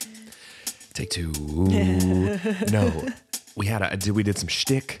Take two. No. We did some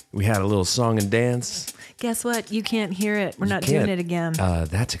shtick. We had a little song and dance. Guess what? You can't hear it. We're not doing it again.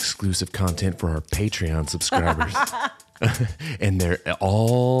 That's exclusive content for our Patreon subscribers. And they're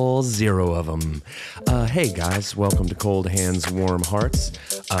all 0 of them. Hey guys, welcome to Cold Hands, Warm Hearts.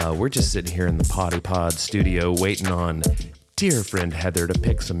 We're just sitting here in the Potty Pod studio waiting on dear friend Heather to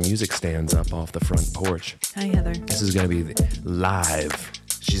pick some music stands up off the front porch. Hi, Heather. This is going to be live.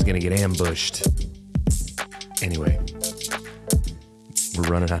 She's going to get ambushed. Anyway, we're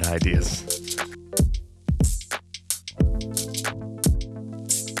running out of ideas.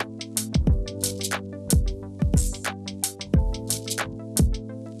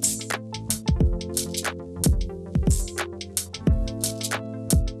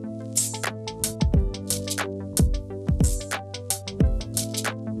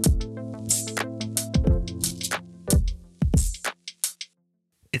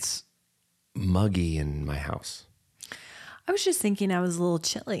 It's muggy in my house. I was just thinking I was a little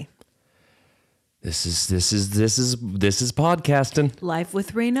chilly. This is podcasting. Life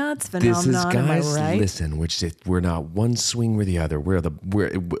with Raynaud's phenomenon. This is, guys, am I right? listen, we're not one swing or the other. We're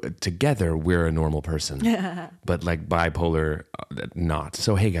together. We're a normal person, but like bipolar, not.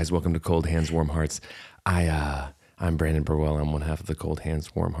 So hey guys, welcome to Cold Hands, Warm Hearts. I'm Brandon Birdwell. I'm one half of the Cold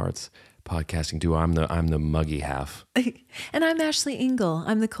Hands, Warm Hearts podcasting duo. I'm the muggy half. And I'm Ashley Engle.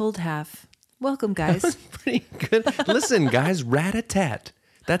 I'm the cold half. Welcome, guys. Pretty good. Listen, guys, rat-a-tat.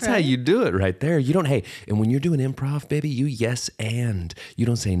 That's right? How you do it right there. You don't, and when you're doing improv, baby, you yes and. You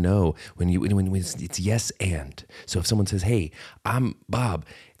don't say no when it's yes and. So if someone says, hey, I'm Bob.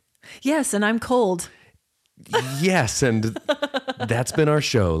 Yes, and I'm cold. Yes, and that's been our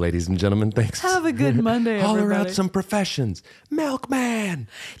show, ladies and gentlemen. Thanks. Have a good Monday, everybody. Holler out some professions. Milkman.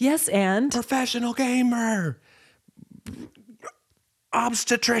 Yes, and. Professional gamer.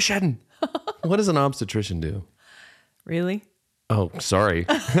 Obstetrician. What does an obstetrician do? Really? Oh, sorry.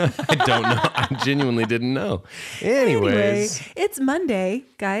 I don't know. I genuinely didn't know. Anyway, it's Monday,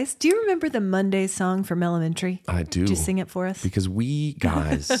 guys. Do you remember the Monday song from elementary? I do. Could you sing it for us? Because we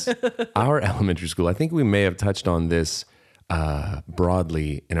guys, our elementary school, I think we may have touched on this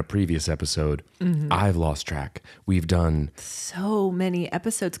broadly in a previous episode. Mm-hmm. I've lost track. We've done so many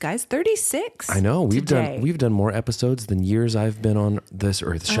episodes, guys. 36. I know. We've done more episodes than years I've been on this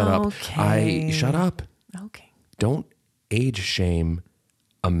earth. Shut up. Shut up. Okay. Don't age shame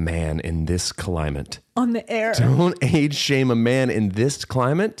a man in this climate. On the air. Don't age shame a man in this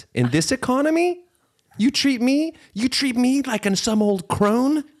climate, in this economy. You treat me like some old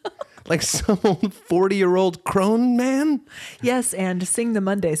crone, like some old 40-year-old crone man. Yes, and sing the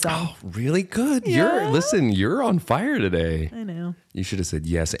Monday song. Oh, really good. Yeah. You're on fire today. I know. You should have said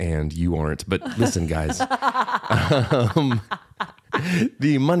yes, and you aren't. But listen, guys,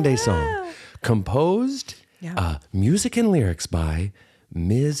 the Monday song, composed. Yeah. Music and lyrics by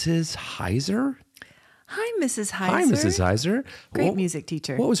Mrs. Heiser. Hi, Mrs. Heiser. Hi, Mrs. Heiser. Great music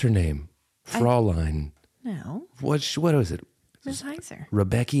teacher. What was her name? Fraulein. No. What was it? Ms. Heiser.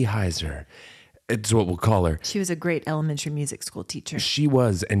 Rebecca Heiser. It's what we'll call her. She was a great elementary music school teacher. She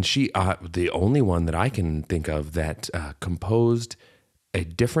was, and she the only one that I can think of that composed a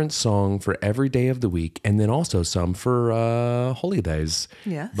different song for every day of the week, and then also some for holidays.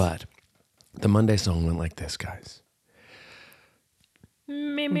 Yes. But the Monday song went like this, guys.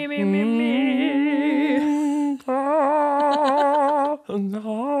 Me, me, me, me, me.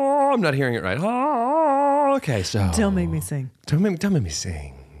 No, I'm not hearing it right. Oh, okay, so Don't make me sing. Don't make me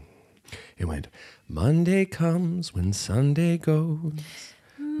sing. It went, Monday comes when Sunday goes.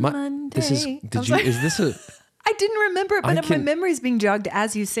 Monday. Is this a... I didn't remember it, but my memory's being jogged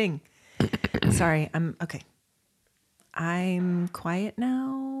as you sing. Sorry, okay. I'm quiet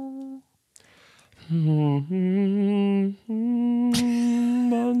now. Monday.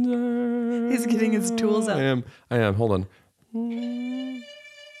 He's getting his tools out. I am. Hold on.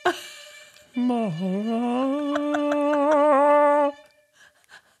 Monday.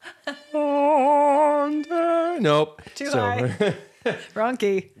 Nope. Too high. Wrong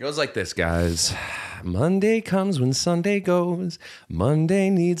key. Goes like this, guys. Monday comes when Sunday goes.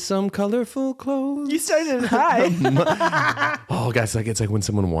 Monday needs some colorful clothes. You started high. Oh, guys, it's like when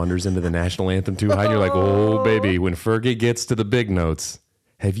someone wanders into the national anthem too high, and you're like, oh, baby, when Fergie gets to the big notes.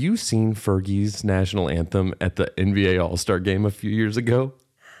 Have you seen Fergie's national anthem at the NBA All-Star game a few years ago?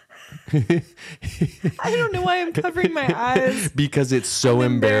 I don't know why I'm covering my eyes. Because it's so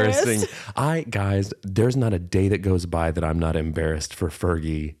embarrassing. Guys, there's not a day that goes by that I'm not embarrassed for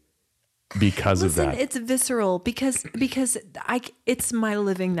Fergie because of that. It's visceral because it's my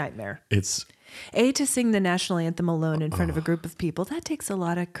living nightmare. It's To sing the national anthem alone in front of a group of people, that takes a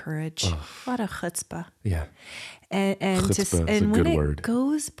lot of courage, a lot of chutzpah. Yeah. And Chutzpah is a when good it word.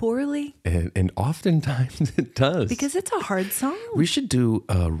 goes poorly, And oftentimes it does. because it's a hard song. We should do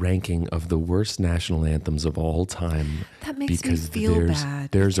a ranking of the worst national anthems of all time. That makes me feel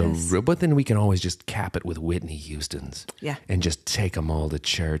bad. But then we can always just cap it with Whitney Houston's. Yeah. And just take them all to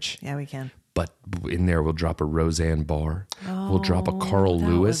church. Yeah, we can. But in there, we'll drop a Roseanne Barr. We'll drop a Carl that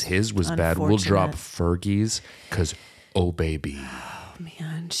Lewis. was His was bad. We'll drop unfortunate. Fergie's because, oh, baby.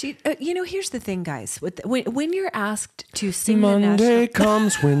 Man, here's the thing, guys. When you're asked to sing the Monday national...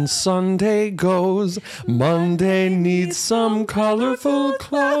 comes when Sunday goes. Monday needs some colorful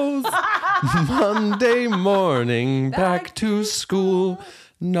clothes. Monday morning back to school.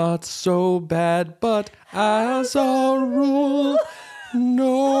 Not so bad, but as a rule,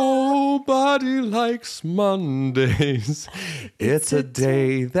 nobody likes Mondays. It's a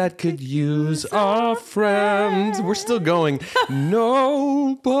day that could use a friend. We're still going.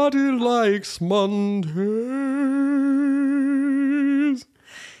 Nobody likes Mondays.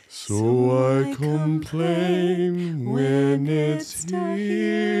 So I complain when it's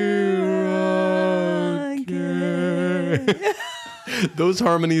here again. Those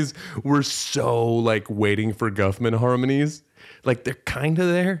harmonies were so like Waiting for Guffman harmonies. Like they're kind of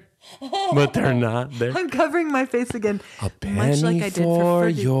there, but they're not there. I'm covering my face again. A penny much like I did for for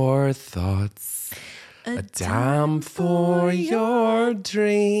Fergie. your thoughts. A dime for your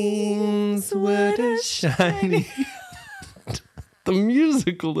dreams. What a shiny. The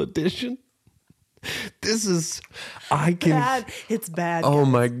musical edition. This is, I can. Bad. It's bad. Oh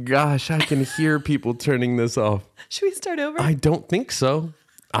my gosh, I can hear people turning this off. Should we start over? I don't think so.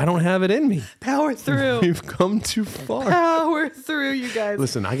 I don't have it in me. Power through. We've come too far. Power through, you guys.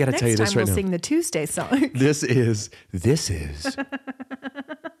 Listen, I got to tell you this Next time right we'll now. sing the Tuesday song. This is.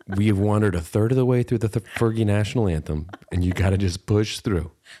 We have wandered a third of the way through the Fergie national anthem, and you got to just push through.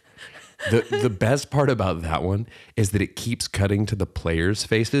 The best part about that one is that it keeps cutting to the players'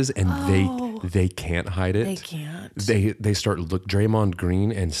 faces, and they can't hide it. They can't. They start Draymond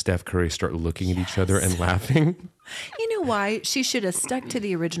Green and Steph Curry start looking at each other and laughing. You know why? She should have stuck to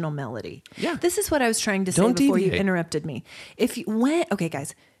the original melody. Yeah. This is what I was trying to say Don't before deviate. you interrupted me. Okay,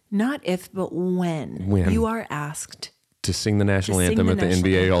 guys, not if, but when you are asked To sing the national to sing anthem at the national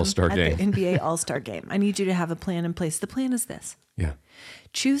NBA anthem All-Star at game. the NBA All-Star game, I need you to have a plan in place. The plan is this. Yeah.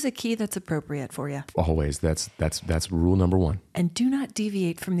 Choose a key that's appropriate for you. Always. That's rule number one. And do not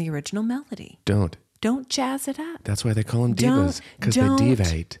deviate from the original melody. Don't. Don't jazz it up. That's why they call them Don't- divas. Because they don't.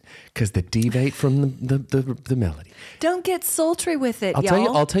 deviate. Because they deviate from the melody. Don't get sultry with it, I'll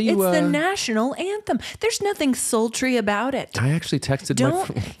y'all. tell you, It's the national anthem. There's nothing sultry about it. I actually texted my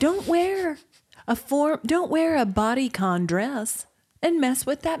friend. Don't wear a bodycon dress and mess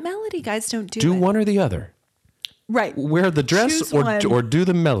with that melody, guys. Don't do it. one or the other. Right. Wear the dress Choose one. or do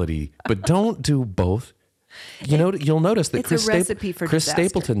the melody, but don't do both. You'll notice that It's a recipe for Chris disaster.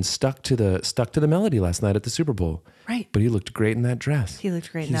 Stapleton stuck to the melody last night at the Super Bowl. Right. But he looked great in that dress. He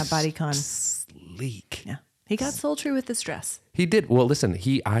looked great in that bodycon. Sleek. Yeah. He got sultry with his dress. He did. Well, listen,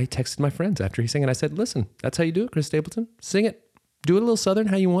 I texted my friends after he sang it. I said, listen, that's how you do it, Chris Stapleton. Sing it. Do it a little Southern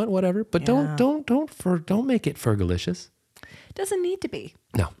how you want, whatever. But Yeah. don't make it Fergalicious. Doesn't need to be.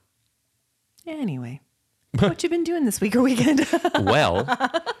 No. Anyway. What you been doing this week or weekend? Well,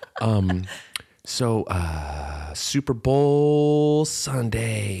 so Super Bowl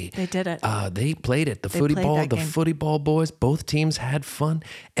Sunday. They did it. They played it. The They footy played ball. that The game. footy ball boys. Both teams had fun.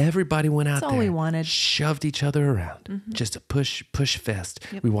 Everybody went out That's all there. we wanted. Shoved each other around. Just a push fest.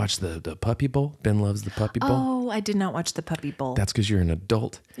 Yep. We watched the Puppy Bowl. Ben loves the Puppy Bowl. Oh, I did not watch the Puppy Bowl. That's because you're an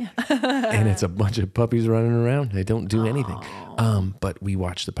adult. Yeah. And it's a bunch of puppies running around. They don't do anything. But we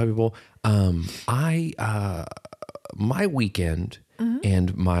watched the Puppy Bowl. My weekend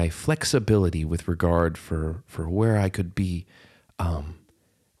and my flexibility with regard for where I could be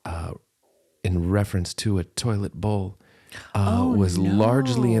in reference to a toilet bowl was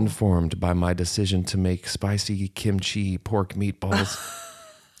largely informed by my decision to make spicy kimchi pork meatballs.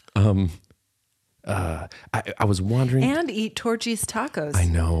 I was wondering. And eat Torchy's tacos. I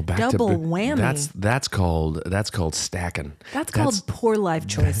know. Double whammy. That's called stacking. That's called poor life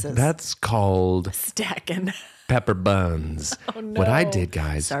choices. That's called stacking. pepper buns. Oh, no. What I did,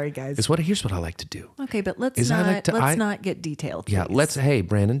 guys. Sorry, guys. Here's what I like to do. Okay, but let's Is I not like to- let's I- not get detailed. Yeah, please. hey,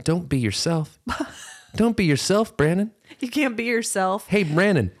 Brandon, don't be yourself. Don't be yourself, Brandon. You can't be yourself. Hey,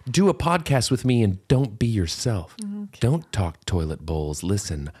 Brandon, do a podcast with me and don't be yourself. Okay. Don't talk toilet bowls.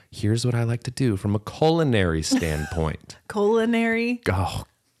 Listen, here's what I like to do from a culinary standpoint. Culinary. Oh,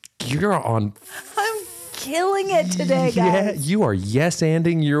 you're on. I'm killing it today, guys. Yeah, you are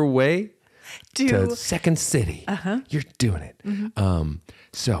yes-anding your way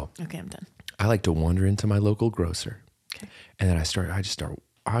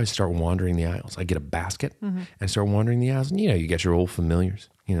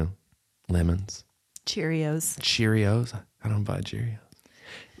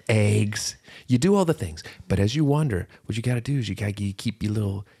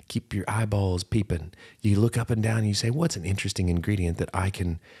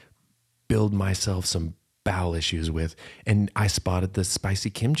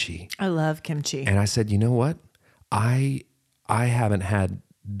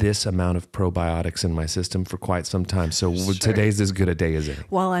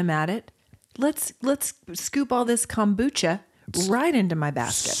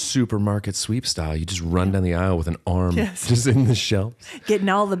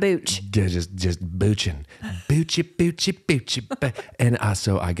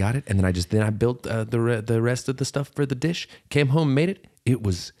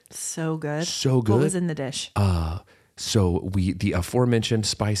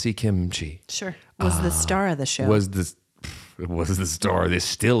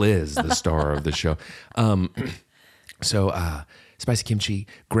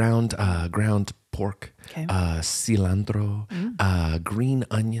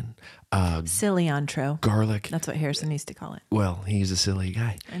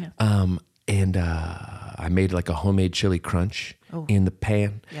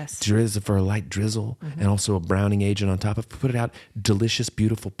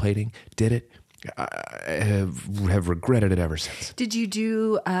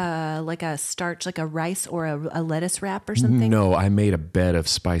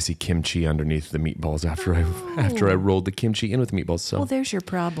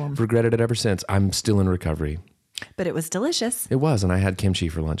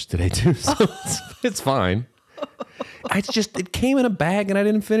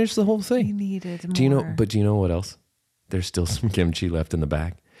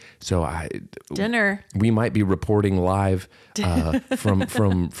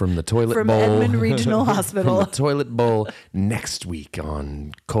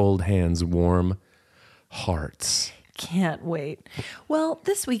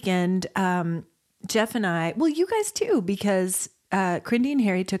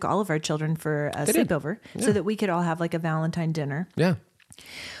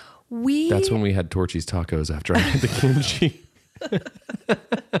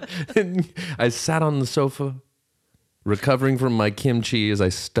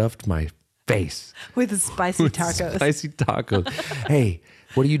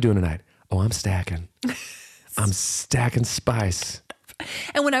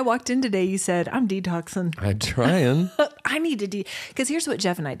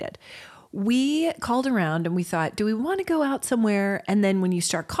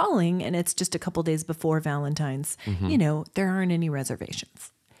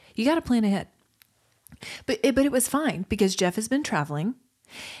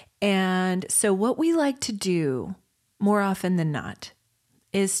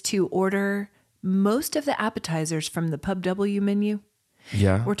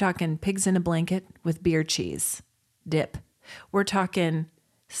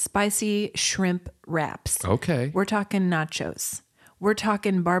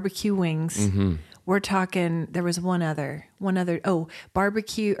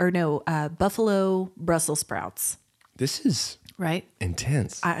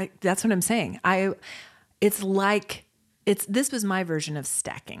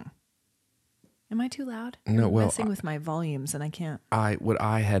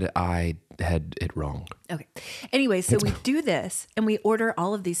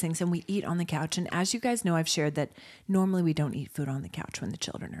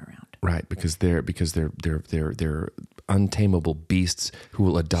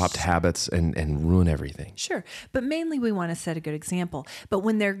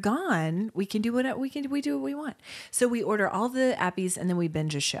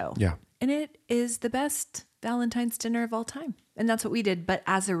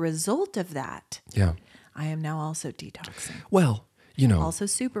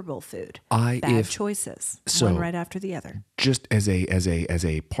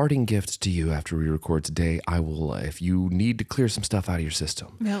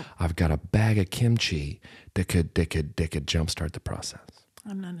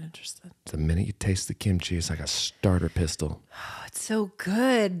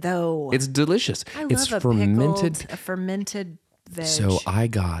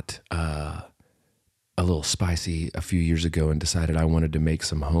a little spicy a few years ago and decided I wanted to make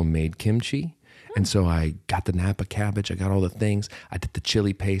some homemade kimchi. And so I got the Napa cabbage. I got all the things. I did the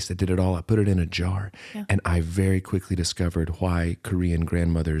chili paste. I did it all. I put it in a jar. Yeah. And I very quickly discovered why Korean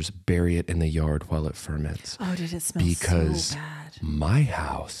grandmothers bury it in the yard while it ferments. Oh, did it smell Because so bad? my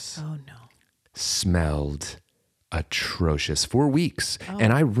house Oh, no. smelled atrocious for weeks.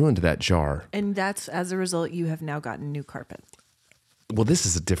 And I ruined that jar. And that's, as a result, you have now gotten new carpet. Well, this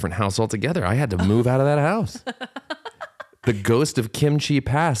is a different house altogether. I had to move out of that house. The ghost of kimchi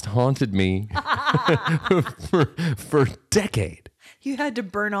past haunted me for a decade. You had to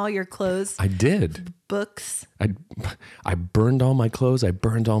burn all your clothes, I did. books. I burned all my clothes. I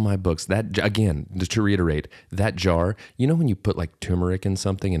burned all my books. That, again, just to reiterate, that jar, you know when you put like turmeric in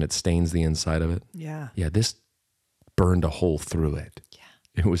something and it stains the inside of it? Yeah. Yeah, this burned a hole through it.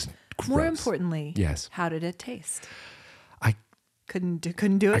 Yeah. It was gross. More importantly, yes, how did it taste? I Couldn't do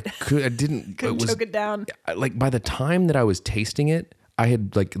it. I didn't. Couldn't choke it down. Like by the time that I was tasting it, I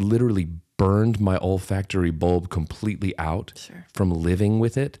had like literally burned my olfactory bulb completely out from living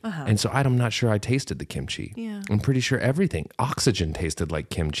with it. And so I'm not sure I tasted the kimchi. Yeah. I'm pretty sure everything. Oxygen tasted like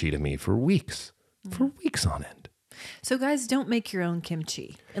kimchi to me for weeks. For weeks on end. So guys, don't make your own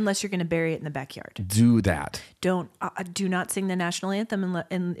kimchi unless you're going to bury it in the backyard. Do that. Do not sing the national anthem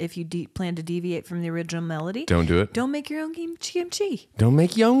and if you plan to deviate from the original melody. Don't do it. Don't make your own kimchi. Don't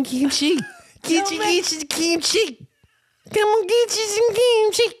make your own kimchi. Get you some kimchi. Come on, get you some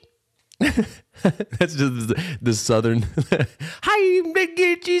kimchi. That's just the southern. How you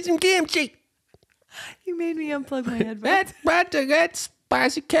get you some kimchi? You made me unplug my headphones. That's right. That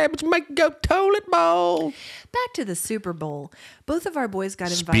spicy cabbage make you go toilet bowl. Back to the Super Bowl. Both of our boys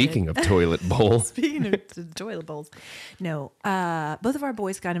got invited. Speaking of toilet bowl. Speaking of toilet bowls. No, both of our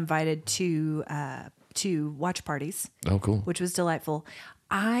boys got invited to watch parties. Oh, cool. Which was delightful.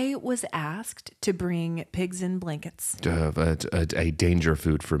 I was asked to bring pigs in blankets. A danger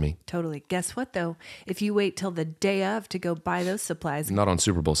food for me. Totally. Guess what, though? If you wait till the day of to go buy those supplies, Not on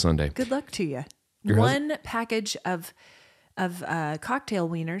Super Bowl Sunday. good luck to you. Your One package of cocktail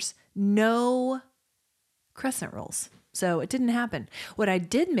wieners, no crescent rolls. So it didn't happen. What I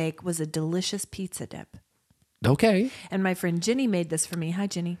did make was a delicious pizza dip. Okay. And my friend Ginny made this for me. Hi,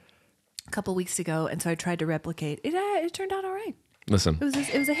 Ginny. A couple weeks ago. And so I tried to replicate. It turned out all right. Listen. It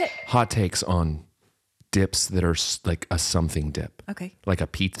was a hit. Hot takes on dips that are like a something dip. Okay. Like a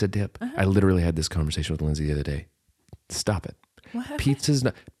pizza dip. I literally had this conversation with Lindsay the other day. Stop it. What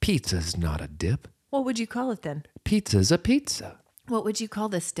happened? Pizza's not a dip. What would you call it then? Pizza's a pizza. What would you call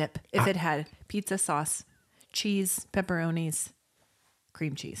this dip if it had pizza sauce, cheese, pepperonis,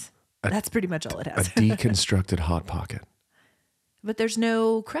 cream cheese? That's pretty much all it A has. deconstructed Hot Pocket. But there's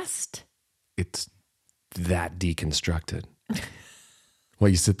no crust. It's that deconstructed. While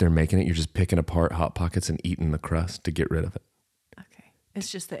you sit there making it, you're just picking apart Hot Pockets and eating the crust to get rid of it. Okay.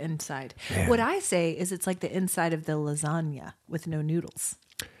 It's just the inside. Man. What I say is it's like the inside of the lasagna with no noodles.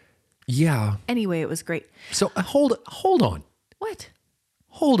 Yeah. Anyway, it was great. So hold on. What?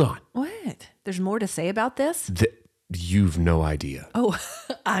 Hold on. What? There's more to say about this? You've no idea. Oh,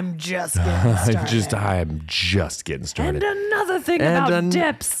 I'm just getting started. I'm just getting started. And another thing about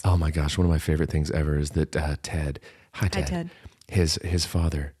dips. Oh my gosh, one of my favorite things ever is that Ted. Hi, Ted. Hi, Ted. His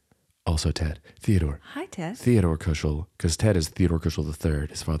father, also Ted. Theodore. Hi, Ted. Theodore Kushel, because Ted is Theodore Kushel III.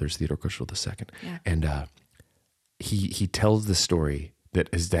 His father is Theodore Kushel II. Yeah. And he tells the story that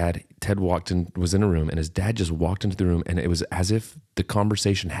his dad, Ted was in a room, and his dad just walked into the room, and it was as if the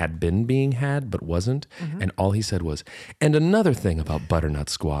conversation had been being had, but wasn't. And all he said was, and another thing about butternut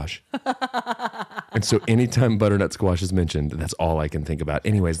squash. And so anytime butternut squash is mentioned, that's all I can think about.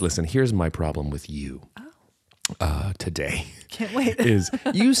 Anyways, listen, here's my problem with you. Today. Can't wait. Is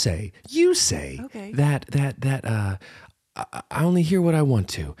you say Okay. that I only hear what I want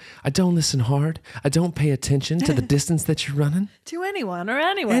to. I don't listen hard. I don't pay attention to the distance that you're running. To anyone or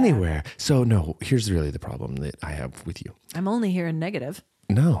anywhere. Anywhere. So no, here's really the problem that I have with you. I'm only hearing negative.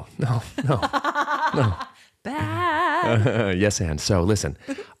 No. Bad. Yes, and so listen,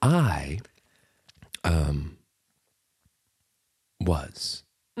 I was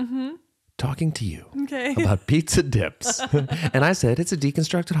talking to you Okay. about pizza dips. And I said, it's a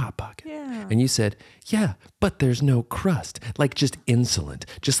deconstructed Hot Pocket. Yeah. And you said, yeah, but there's no crust. Like just insolent.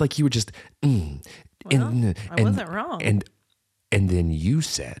 Just like you were just, I wasn't wrong. And then you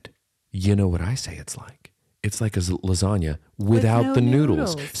said, you know what I say it's like? It's like a lasagna without no the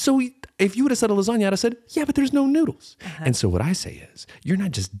noodles. noodles. So if you would have said a lasagna, I'd have said, yeah, but there's no noodles. And so what I say is, you're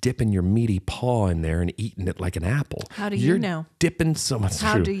not just dipping your meaty paw in there and eating it like an apple. How do you You're know? dipping so much.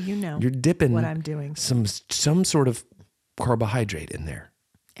 How do you know You're dipping what I'm doing? some sort of carbohydrate in there.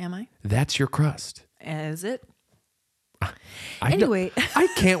 Am I? That's your crust. Is it? Anyway. I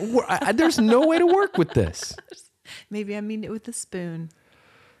can't work. There's no way to work with this. Maybe I mean it with a spoon.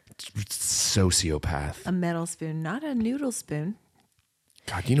 Sociopath. A metal spoon, not a noodle spoon.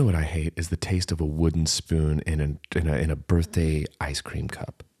 God, you know what I hate is the taste of a wooden spoon in a birthday ice cream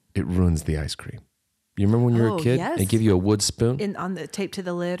cup. It ruins the ice cream. You remember when you were a kid? Yes. They give you a wood spoon On the tape to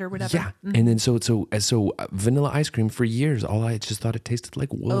the lid or whatever. Yeah, and then so vanilla ice cream for years. All I just thought it tasted like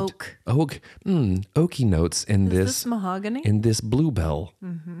wood. Oak, oaky notes in this mahogany in this bluebell.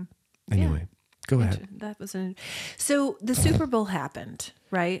 Mm-hmm. Anyway, go ahead. That was so the Super Bowl happened,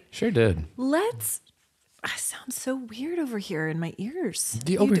 right? Sure did. I sound so weird over here in my ears.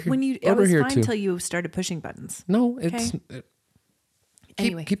 It was fine until you started pushing buttons. No, it's.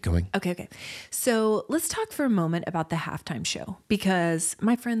 Anyway. Keep going. Okay. So let's talk for a moment about the halftime show, because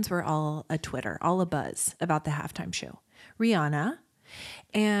my friends were all all a buzz about the halftime show. Rihanna.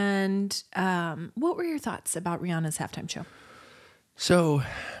 And what were your thoughts about Rihanna's halftime show? So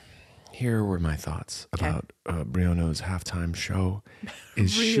here were my thoughts about Brianna's halftime show.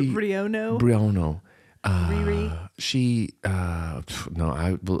 Brianna. Riri.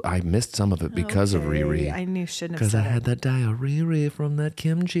 I missed some of it because of Riri. I shouldn't have said it. Because I had that diarrhea from that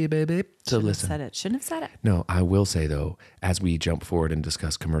kimchi, baby. So listen. Shouldn't have said it. No, I will say though, as we jump forward and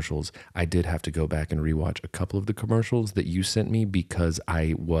discuss commercials, I did have to go back and rewatch a couple of the commercials that you sent me because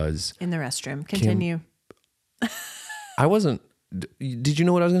I was in the restroom. Continue. I wasn't. Did you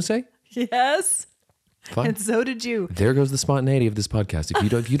know what I was going to say? Yes. Fine. And so did you. There goes the spontaneity of this podcast.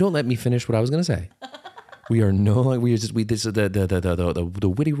 If you don't let me finish what I was going to say. We are this is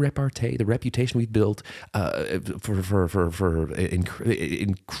the witty repartee, the reputation we've built for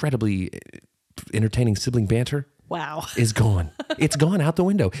incredibly entertaining sibling banter. Wow. Is gone. It's gone out the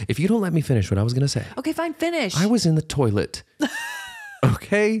window. If you don't let me finish what I was going to say. Okay, fine, finish. I was in the toilet.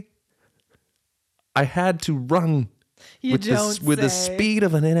 Okay? I had to run with the speed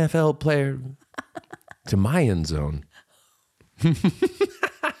of an NFL player to my end zone.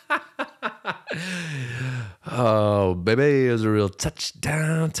 Oh, baby, it was a real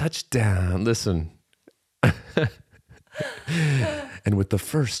touchdown. Listen. And with the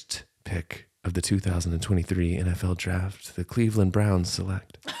first pick of the 2023 NFL draft, the Cleveland Browns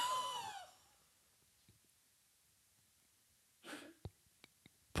select.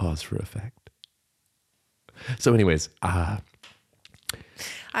 Pause for effect. So anyways, I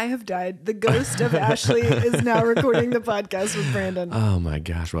have died. The ghost of Ashley is now recording the podcast with Brandon. Oh my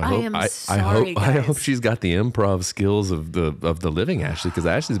gosh! Well, I hope she's got the improv skills of the living Ashley, because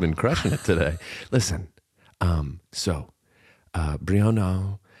Ashley's been crushing it today. Listen,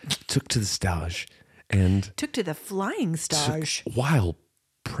 Brianna took to the stage and took to the flying stage while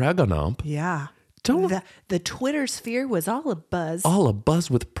pregnant. Yeah. The Twitter sphere was all a buzz. All a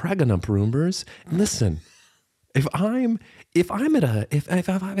buzz with pregnant rumors. Listen. If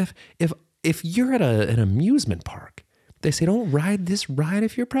you're at an amusement park, they say don't ride this ride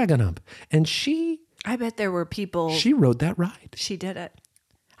if you're pregnant. And I bet there were people. She rode that ride. She did it.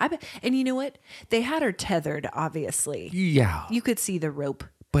 I bet. And you know what? They had her tethered, obviously. Yeah. You could see the rope.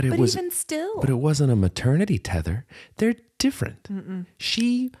 But it wasn't a maternity tether. They're different. Mm-mm.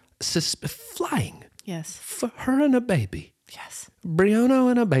 She flying. Yes. For her and a baby. Yes.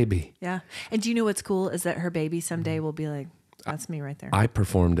 Brianna and a baby. Yeah. And do you know what's cool is that her baby someday will be like, that's me right there. I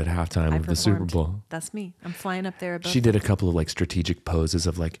performed at halftime of the Super Bowl. That's me. I'm flying up there above. She did a couple of like strategic poses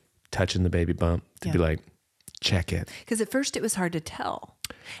of like touching the baby bump to be like, check it. Because at first it was hard to tell.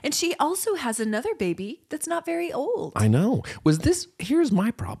 And she also has another baby that's not very old. I know. Here's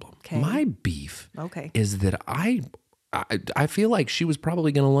my problem. Okay. My beef is that I feel like she was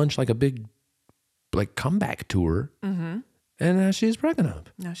probably going to launch like a big like comeback tour. Mm-hmm. And now she's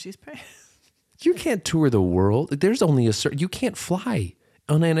pregnant. Now she's pregnant. You can't tour the world. There's only you can't fly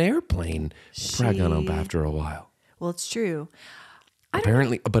on an airplane pregnant after a while. Well, it's true.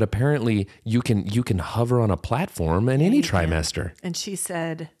 Apparently you can hover on a platform in any trimester. And she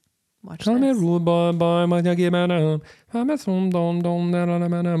said, watch this. this.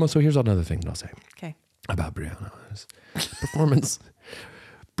 So here's another thing I'll say. Okay. About Brianna's performance.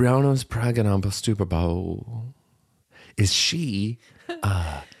 Brianna's pregnant Super Bowl. Is she,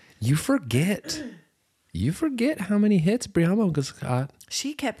 you forget how many hits Brianna got.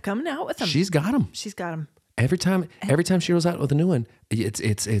 She kept coming out with them. She's got them. Every time she rolls out with a new one,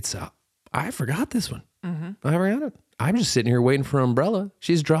 it's I forgot this one. Mm-hmm. I forgot it. I'm just sitting here waiting for Umbrella.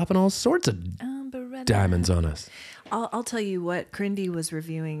 She's dropping all sorts of diamonds on us. I'll tell you what Crindy was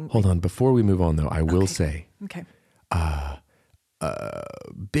reviewing. Hold on. Before we move on though, I will say. Okay.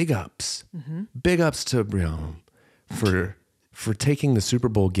 Big ups. Mm-hmm. Big ups to Brianna for for taking the Super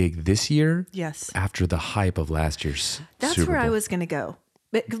Bowl gig this year. Yes. After the hype of last year's That's Super where Bowl. I was going to go.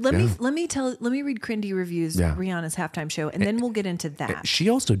 But let me read Crindy Reviews Rihanna's halftime show, and then we'll get into that. She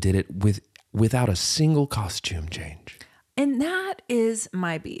also did it without a single costume change. And that is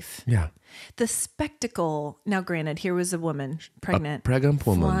my beef. Yeah. The spectacle. Now, granted, here was a woman, pregnant, pregnant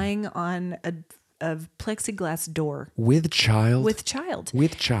woman. flying on a plexiglass door. With child.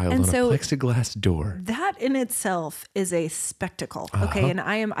 And on so a plexiglass door. that in itself is a spectacle. Okay. And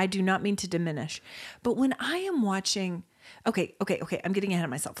I do not mean to diminish, but when I am watching, okay. I'm getting ahead of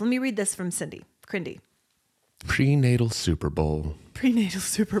myself. Let me read this from Crindy. Prenatal Super Bowl.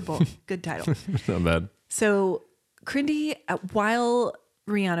 Good title. Not bad. So Crindy, while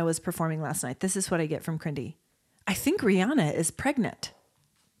Rihanna was performing last night, this is what I get from Crindy. I think Rihanna is pregnant.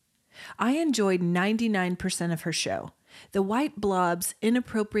 I enjoyed 99% of her show. The white blobs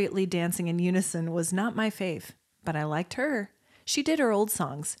inappropriately dancing in unison was not my fave, but I liked her. She did her old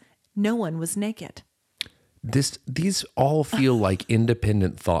songs. No one was naked. These all feel like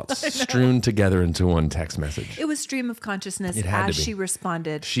independent thoughts strewn together into one text message. It was stream of consciousness It had as to be. she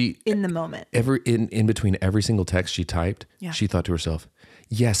responded in the moment. In between every single text she typed, Yeah. she thought to herself,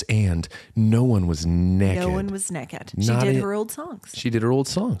 yes, and no one was naked. No one was naked. She Not did in- her old songs. She did her old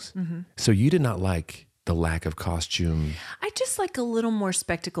songs. Mm-hmm. So you did not like the lack of costume. I just like a little more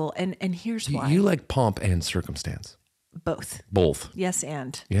spectacle, and here's why. You like pomp and circumstance. Both. Both. Yes,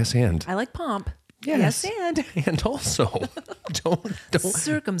 and. Yes, and. I like pomp. Yes. Yes, and. And also, don't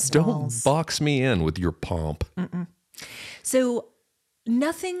Circumstance. box me in with your pomp. So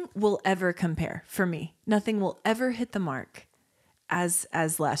nothing will ever compare for me. Nothing will ever hit the mark as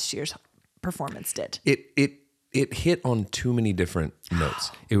last year's performance did. It hit on too many different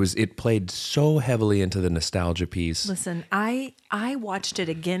notes. It played so heavily into the nostalgia piece. Listen, I watched it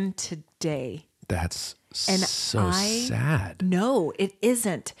again today. That's And so sad. No, it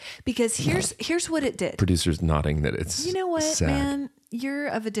isn't. Because here's what it did. Producer's nodding that it's You know what, sad. man? You're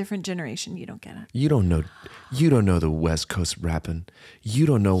of a different generation. You don't get it. You don't know the West Coast rapping. You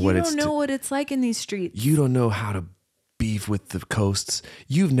don't know what You it's don't know what it's like in these streets. you don't know how to beef with the coasts.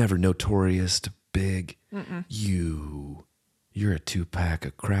 You've never notorious to big. You're a 2-pack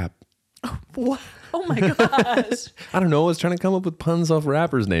of crap. What? Oh my gosh. I don't know. I was trying to come up with puns off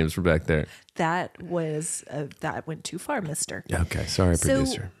rappers' names for back there. That went too far, mister. Okay, sorry,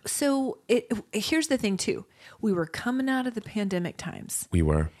 producer. So here's the thing too. We were coming out of the pandemic times, We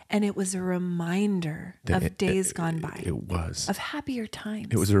were. and it was a reminder of days gone by, It was. of happier times.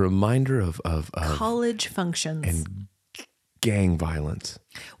 It was a reminder of college functions. and gang violence.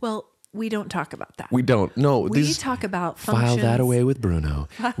 Well, we don't talk about that. We don't. No, We talk about functions. file that away with Bruno.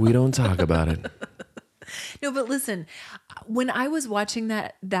 We don't talk about it. No, but listen, when I was watching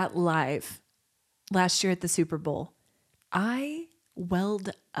that live last year at the Super Bowl, I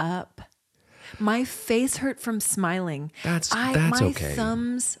welled up. My face hurt from smiling. That's my okay.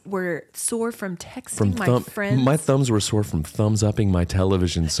 thumbs were sore from texting my friends. My thumbs were sore from thumbs upping my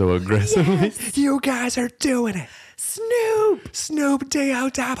television so aggressively. Yes. You guys are doing it. Snoop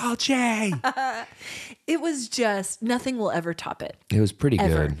D-O-double J. It was just, nothing will ever top it. It was pretty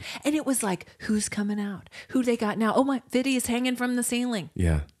Ever. good. And it was like, who's coming out? Who they got now? Oh, my Viddy is hanging from the ceiling.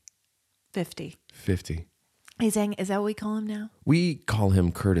 Yeah, 50. 50. He's hanging, is that what we call him now? We call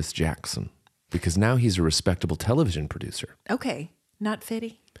him Curtis Jackson because now he's a respectable television producer. Okay, not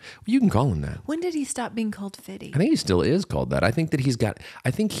Fitty. You can call him that. When did he stop being called Fitty? I think he still is called that. I think he's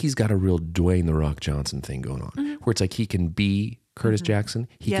got a real Dwayne The Rock Johnson thing going on, where it's like he can be Curtis Jackson,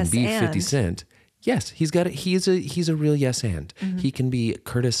 he Yes, can be and. 50 Cent. Yes, he's a real yes and. He can be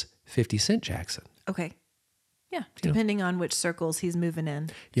Curtis 50 Cent Jackson. Okay. Yeah, depending on which circles he's moving in.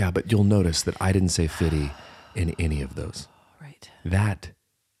 Yeah, but you'll notice that I didn't say Fitty in any of those. Right. That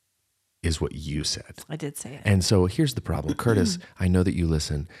is what you said. I did say it. And so here's the problem. Curtis, I know that you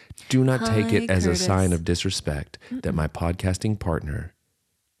listen. Do not take Hi, it as Curtis. a sign of disrespect that my podcasting partner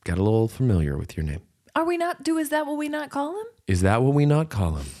got a little familiar with your name. Are we not, is that what we not call him? Is that what we not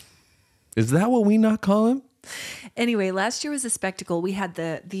call him? Is that what we not call him? Anyway, last year was a spectacle. We had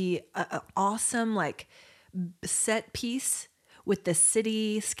the awesome like set piece with the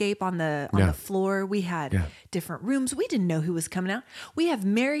cityscape on the floor. We had different rooms. We didn't know who was coming out. We have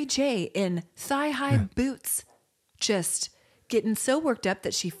Mary J in thigh-high boots, just getting so worked up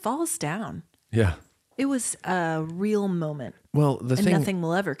that she falls down. Yeah. It was a real moment. Well, nothing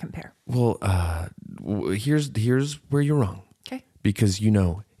will ever compare. Well, here's where you're wrong. Okay. Because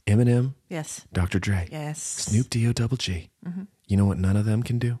Eminem, Yes. Dr. Dre, Yes. Snoop D-O-double G. You know what none of them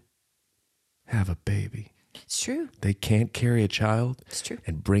can do? Have a baby. It's true. They can't carry a child It's true.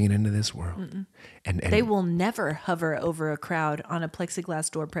 and bring it into this world. And They will never hover over a crowd on a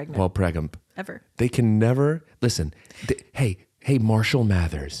plexiglass door pregnant. well, pregnant. Ever. They can never listen. Hey, Marshall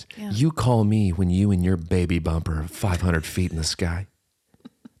Mathers, you call me when you and your baby bumper are 500 feet in the sky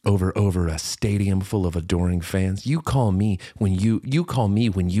over a stadium full of adoring fans. You call me when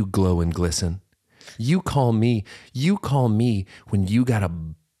you glow and glisten. You call me when you got a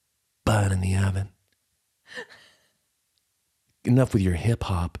bun in the oven. Enough with your hip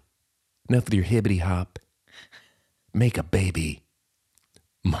hop. Enough with your hibbity hop. Make a baby.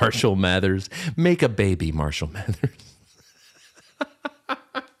 Marshall Mathers. Make a baby, Marshall Mathers.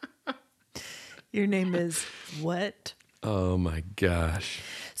 Your name is what? Oh my gosh.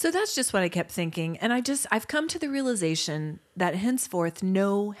 So that's just what I kept thinking. And I've come to the realization that henceforth,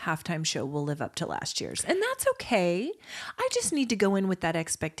 no halftime show will live up to last year's. And that's okay. I just need to go in with that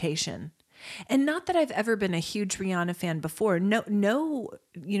expectation. And not that I've ever been a huge Rihanna fan before. No,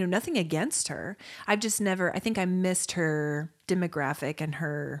 nothing against her. I've just never, I think I missed her demographic and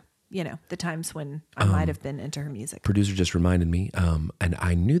her, the times when I might have been into her music. Producer just reminded me, and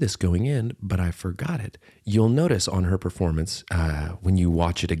I knew this going in, but I forgot it. You'll notice on her performance when you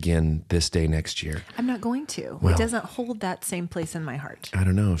watch it again this day next year. I'm not going to. Well, it doesn't hold that same place in my heart. I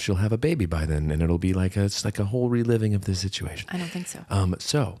don't know. She'll have a baby by then, and it'll be it's like a whole reliving of the situation. I don't think so.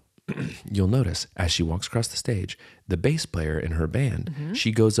 So you'll notice as she walks across the stage, the bass player in her band,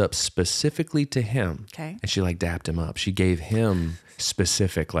 she goes up specifically to him. Okay. And she dapped him up. She gave him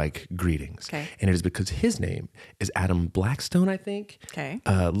specific greetings. Okay. And it is because his name is Adam Blackstone, I think. Okay.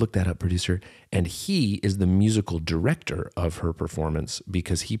 Look that up, producer. And he is the musical director of her performance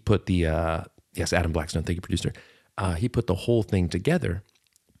because he put yes, Adam Blackstone, thank you, producer. He put the whole thing together.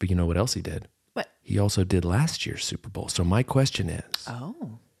 But you know what else he did? What? He also did last year's Super Bowl. So my question is,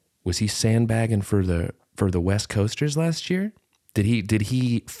 was he sandbagging for the West Coasters last year? Did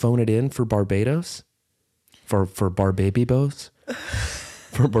he phone it in for Barbados? For Barbabybos?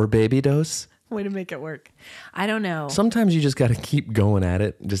 For Barbados? Way to make it work. I don't know. Sometimes you just got to keep going at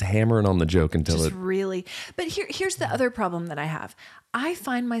it, just hammering on the joke until really. But here's the other problem that I have. I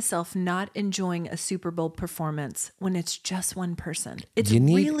find myself not enjoying a Super Bowl performance when it's just one person. It's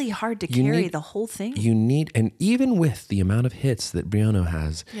really hard to carry the whole thing. And even with the amount of hits that Brianna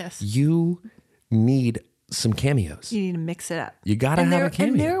has, yes, you need some cameos. You need to mix it up. You got to have a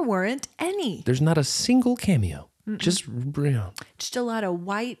cameo. And there weren't any. There's not a single cameo. Just Brianna. Just a lot of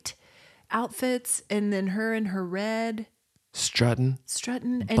white outfits, and then her in her red. Strutting.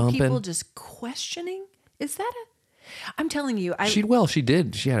 And bumping. People just questioning. Is that I'm telling you. She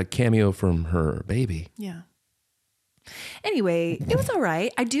did. She had a cameo from her baby. Yeah. Anyway, it was all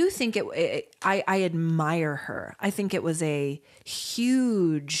right. I do think I admire her. I think it was a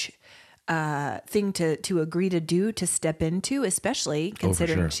huge thing to agree to do, to step into, especially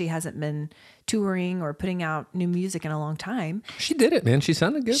considering she hasn't been touring or putting out new music in a long time. She did it, man. She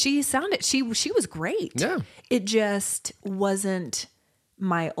sounded good. She was great. Yeah. It just wasn't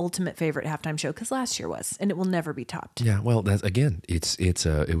my ultimate favorite halftime show because last year was, and it will never be topped. Yeah. Well, that's again,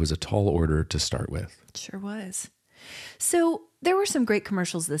 it was a tall order to start with. It sure was. So there were some great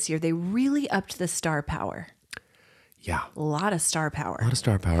commercials this year. They really upped the star power. Yeah. A lot of star power. And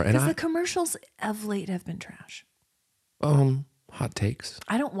because the commercials of late have been trash. Hot takes.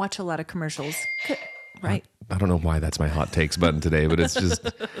 I don't watch a lot of commercials. Right. I don't know why that's my hot takes button today, but it's just.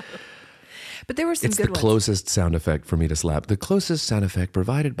 But there were some good ones. It's the closest sound effect for me to slap. The closest sound effect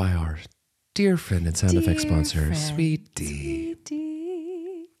provided by our dear friend and sound effect sponsor, Sweet D.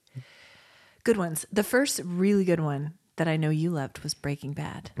 Good ones. The first really good one that I know you loved was Breaking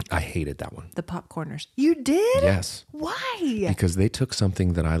Bad. I hated that one. The popcorners. You did? Yes. Why? Because they took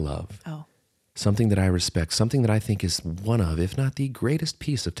something that I love. Oh. Something that I respect, something that I think is one of, if not the greatest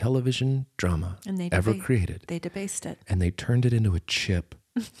piece of television drama ever created. They debased it. And they turned it into a chip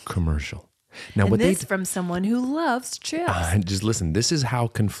commercial. Now, and this from someone who loves chips. Just listen, this is how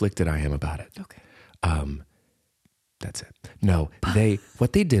conflicted I am about it. Okay. That's it. No,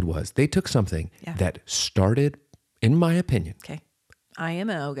 what they did was they took something that started, in my opinion. Okay.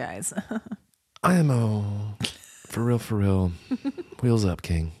 IMO, guys. IMO. For real. Wheels up,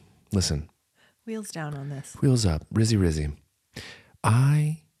 King. Listen. Wheels down on this. Wheels up. Rizzy.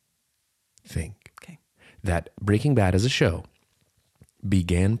 I think that Breaking Bad as a show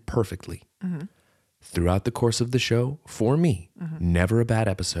began perfectly. Throughout the course of the show, for me, never a bad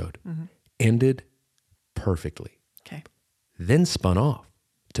episode. Ended perfectly. Okay. Then spun off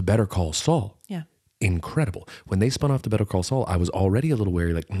to Better Call Saul. Yeah. Incredible. When they spun off to Better Call Saul, I was already a little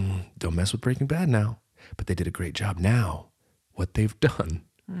wary, don't mess with Breaking Bad now. But they did a great job. Now, what they've done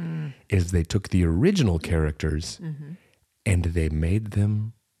is they took the original characters and they made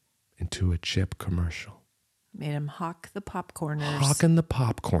them into a chip commercial. Made him hawk the popcorners. Hawking the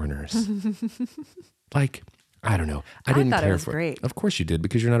popcorners. Like, I don't know. I didn't thought care it was for great. it. Of course you did,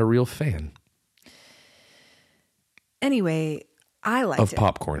 because you're not a real fan Anyway, I liked of it.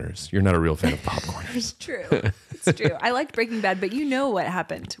 popcorners. You're not a real fan of popcorners. It's true. It's true. I liked Breaking Bad, but you know what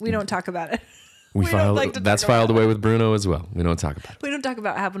happened. We don't talk about it. We don't filed like to that's talk about filed it. away with Bruno as well. We don't talk about it. We don't talk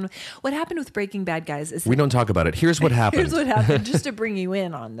about what happened with Breaking Bad, guys. Is We don't talk about it. Here's what happened. Here's what happened, just to bring you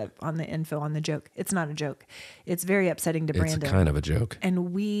in on the info, on the joke. It's not a joke. It's very upsetting to Brandon. It's kind of a joke.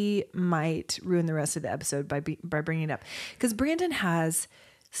 And we might ruin the rest of the episode by bringing it up. Because Brandon has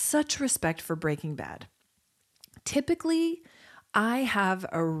such respect for Breaking Bad. Typically, I have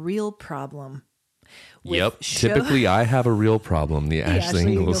a real problem with Yep. Typically, I have a real problem. The Ashley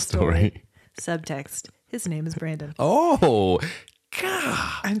Engle story. Subtext. His name is Brandon. Oh,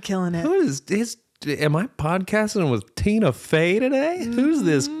 God. I'm killing it. Who is this? Am I podcasting with Tina Fey today? Who's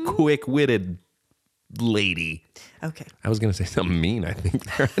this quick-witted lady? Okay. I was going to say something mean, I think.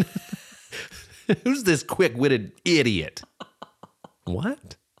 Who's this quick-witted idiot?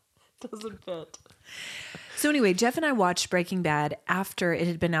 What? Doesn't fit. So anyway, Jeff and I watched Breaking Bad after it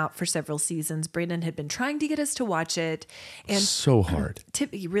had been out for several seasons. Brandon had been trying to get us to watch it. And So hard.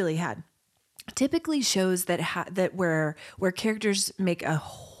 he really had. Typically shows that where characters make a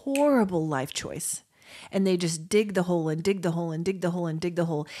horrible life choice and they just dig the hole and dig the hole and dig the hole and dig the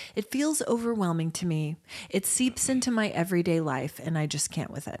hole. It feels overwhelming to me. It seeps into my everyday life and I just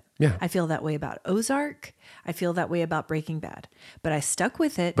can't with it. Yeah. I feel that way about Ozark. I feel that way about Breaking Bad. But I stuck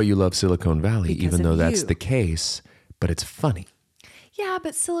with it. But you love Silicon Valley, Because even of though that's you. the case, but it's funny. Yeah,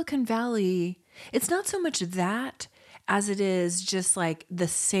 but Silicon Valley, it's not so much that as it is just like the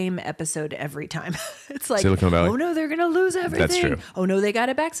same episode every time. It's like, Silicon Valley. oh no, they're going to lose everything. That's true. Oh no, they got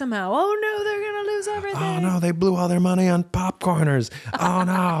it back somehow. Oh no, they're going to lose everything. Oh, no, they blew all their money on popcorners. Oh,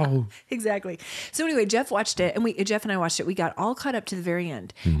 no. Exactly. So anyway, Jeff watched it and Jeff and I watched it. We got all caught up to the very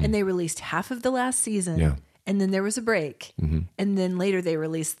end and they released half of the last season. Yeah. And then there was a break. And then later they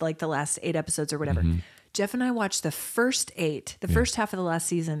released like the last 8 episodes or whatever. Jeff and I watched the first 8, the first half of the last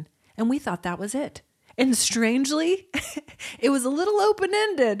season, and we thought that was it. And strangely, it was a little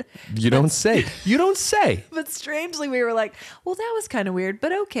open-ended. You don't say. You don't say. But strangely, we were like, well, that was kind of weird,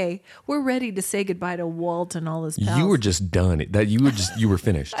 but okay. We're ready to say goodbye to Walt and all his pals. You were just done. You were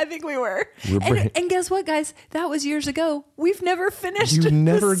finished. I think we were. We're And guess what, guys? That was years ago. We've never finished You've the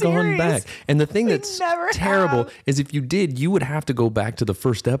never gone series. back. And the thing that's never terrible have. is if you did, you would have to go back to the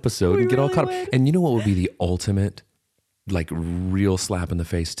first episode We and get all really caught up. would. And you know what would be the ultimate, like, real slap in the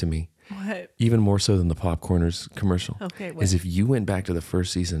face to me? What? Even more so than the popcorners commercial. Okay, what? Is if you went back to the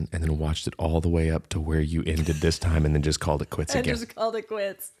first season and then watched it all the way up to where you ended this time and then just called it quits And again. just called it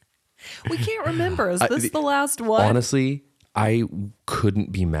quits. We can't remember. Is this the last one? Honestly, I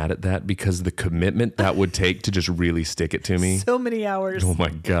couldn't be mad at that because the commitment that would take to just really stick it to me. So many hours. Oh my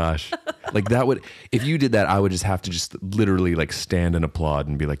gosh. Like that would, if you did that, I would just have to just literally like stand and applaud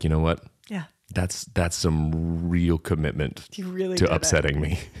and be like, you know what? Yeah. That's some real commitment You really to did it. upsetting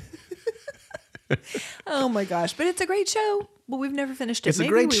me. Oh my gosh. But it's a great show. But we've never finished it. It's a Maybe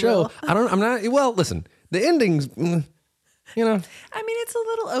great we show. will. Well, listen, the endings, you know, I mean, it's a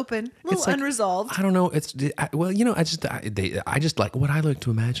little open, a little it's like, unresolved. I don't know. I just like, what I like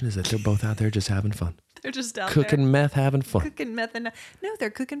to imagine is that they're both out there just having fun. They're just out Cooking there. meth, having fun. Cooking meth. No, they're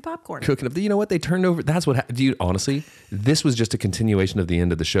cooking popcorn. Cooking up. You know what? They turned over. That's what. Dude, honestly, this was just a continuation of the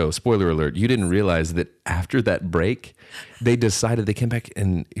end of the show. Spoiler alert. You didn't realize that after that break, they decided, they came back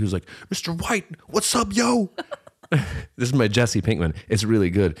and he was like, Mr. White, what's up, yo? This is my Jesse Pinkman. It's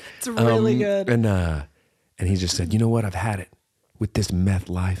really good. It's really good. And he just said, you know what? I've had it with this meth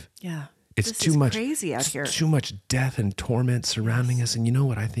life. Yeah. It's This too is much crazy out here. Too much death and torment surrounding us. And you know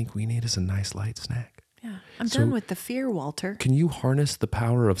what I think we need is a nice light snack. Yeah. I'm done with the fear, Walter. Can you harness the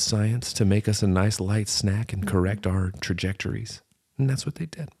power of science to make us a nice light snack and correct our trajectories? And that's what they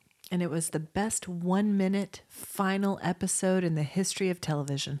did. And it was the best 1-minute final episode in the history of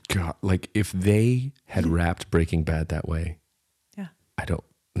television. God, like if they had wrapped Breaking Bad that way, Yeah. I don't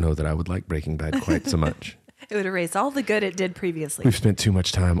know that I would like Breaking Bad quite so much. It would erase all the good it did previously. We've spent too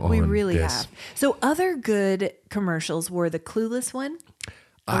much time on We really this. have. So other good commercials were the Clueless one.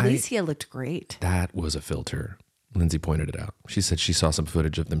 Alicia looked great. That was a filter. Lindsay pointed it out. She said she saw some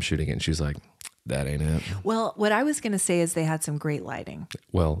footage of them shooting it, and she's like, that ain't it. Well, what I was going to say is they had some great lighting.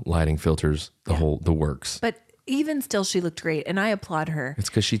 Well, lighting, filters, the works. But even still, she looked great, and I applaud her. It's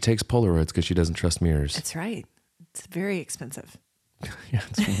because she takes Polaroids because she doesn't trust mirrors. That's right. It's very expensive. Yeah,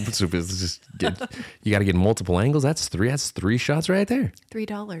 it's just you got to get multiple angles. That's three shots right there.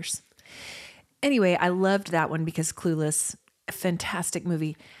 $3. Anyway, I loved that one because Clueless, a fantastic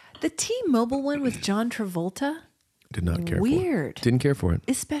movie. The T-Mobile one with John Travolta, Did not care for it. weird, Didn't care for it.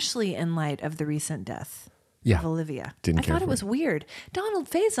 especially in light of the recent death Yeah. of Olivia. Didn't I care thought it for was weird. Donald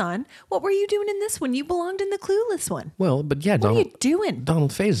Faison, what were you doing in this one? You belonged in the Clueless one. Well, but yeah, What are you doing?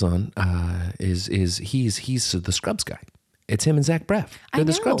 Donald Faison he's the Scrubs guy. It's him and Zach Braff. They're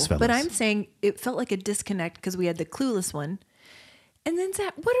the Scrubs fellas. but I'm saying it felt like a disconnect because we had the Clueless one. And then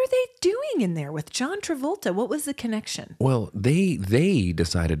Zach, what are they doing in there with John Travolta? What was the connection? Well, they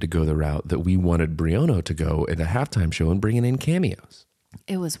decided to go the route that we wanted Briano to go at a halftime show and bringing in cameos.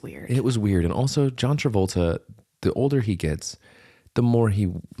 It was weird. It was weird. And also John Travolta, the older he gets, the more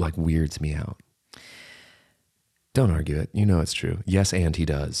he like weirds me out. Don't argue it. You know it's true. Yes, and he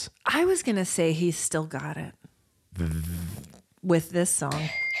does. I was going to say he's still got it with this song.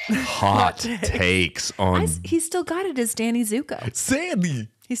 Hot takes on He's still got it as Danny Zuko. Sandy.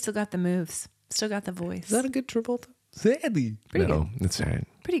 He's still got the moves. Still got the voice. Is that a good Travolta? Sandy. Pretty no, it's all right.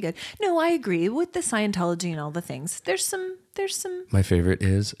 Pretty good. No, I agree with the Scientology and all the things. There's some. My favorite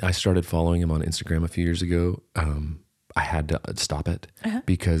is I started following him on Instagram a few years ago. I had to stop it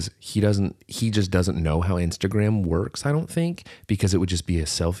because he just doesn't know how Instagram works, I don't think, because it would just be a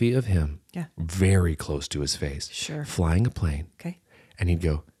selfie of him very close to his face, Sure. flying a plane. Okay. And he'd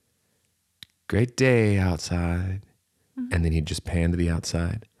go, "Great day outside." And then he'd just pan to the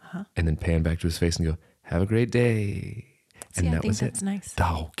outside and then pan back to his face and go, "Have a great day." See, and I that think was that's it. nice.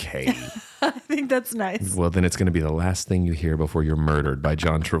 Okay. I think that's nice. Well, then it's going to be the last thing you hear before you're murdered by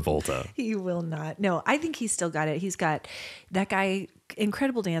John Travolta. He will not. No, I think he's still got it. He's got that guy,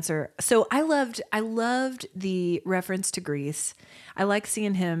 incredible dancer. So I loved the reference to Grease. I like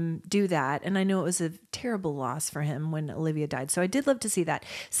seeing him do that. And I know it was a terrible loss for him when Olivia died. So I did love to see that.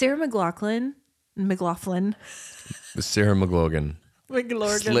 Sarah McLachlan. Sarah McLogan.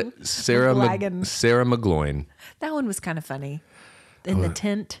 Sarah McGloin. That one was kind of funny. In the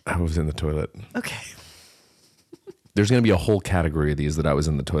tent. I was in the toilet. Okay. There's going to be a whole category of these that I was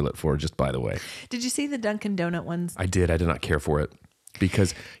in the toilet for, just by the way. Did you see the Dunkin' Donut ones? I did. I did not care for it.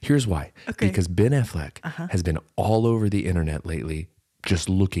 Because here's why. Okay. Because Ben Affleck has been all over the internet lately just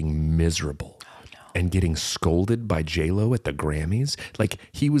looking miserable. And getting scolded by J-Lo at the Grammys. Like,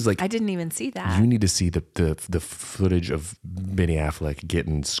 he was like... I didn't even see that. You need to see the footage of Benny Affleck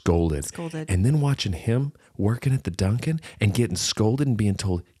getting scolded. And then watching him working at the Dunkin' and getting scolded and being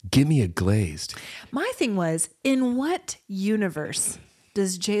told, "Give me a glazed." My thing was, in what universe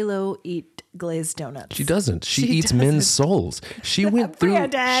does J-Lo eat glazed donuts? She doesn't. She eats men's souls. She went through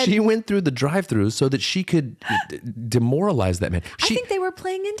the drive-thru so that she could demoralize that man. I think they were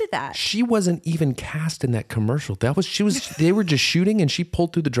playing into that. She wasn't even cast in that commercial. They were just shooting and she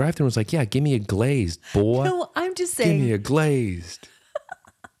pulled through the drive-thru and was like, "Yeah, give me a glazed, boy." No, I'm just saying. Give me a glazed.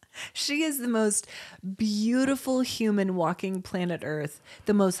 She is the most beautiful human walking planet Earth,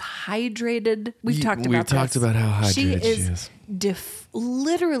 the most hydrated. We've talked about how hydrated she is.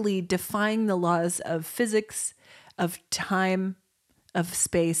 Literally defying the laws of physics, of time, of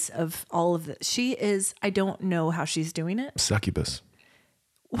space, of all of this. She is, I don't know how she's doing it. Succubus.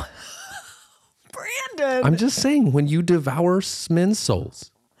 Brandon. I'm just saying, when you devour men's souls,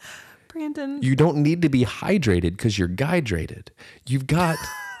 Brandon. you don't need to be hydrated because you're gydrated. You've got...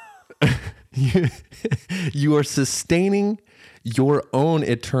 you are sustaining your own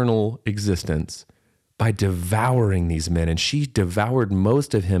eternal existence by devouring these men. And she devoured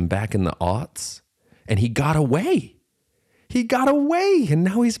most of him back in the aughts. And he got away. And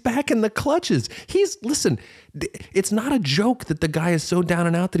now he's back in the clutches. Listen, it's not a joke that the guy is so down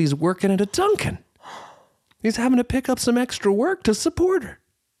and out that he's working at a Dunkin'. He's having to pick up some extra work to support her.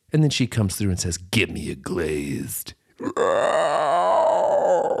 And then she comes through and says, "Give me a glazed."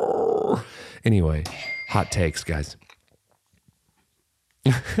 Anyway, hot takes, guys.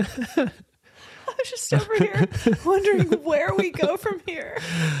 I was just over here wondering where we go from here.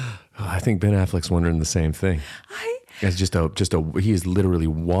 I think Ben Affleck's wondering the same thing. It's he is literally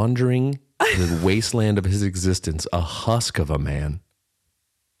wandering the wasteland of his existence, a husk of a man.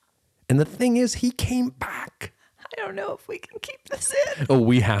 And the thing is, he came back. I don't know if we can keep this in. Oh,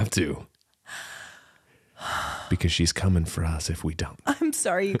 we have to. Because she's coming for us if we don't. I'm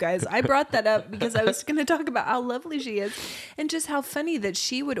sorry, you guys. I brought that up because I was going to talk about how lovely she is and just how funny that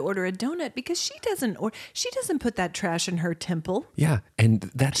she would order a donut because she doesn't put that trash in her temple. Yeah, and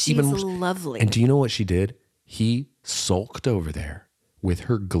that's She's even lovely. And do you know what she did? He sulked over there with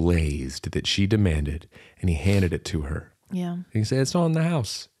her glazed that she demanded, and he handed it to her. Yeah. And he said, "It's on the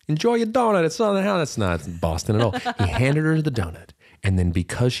house. Enjoy your donut. It's on the house." That's not Boston at all. He handed her the donut, and then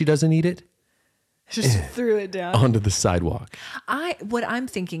because she doesn't eat it, Just threw it down onto the sidewalk. What I'm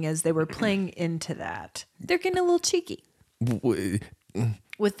thinking is they were playing into that. They're getting a little cheeky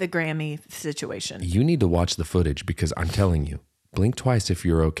with the Grammy situation. You need to watch the footage because I'm telling you, blink twice if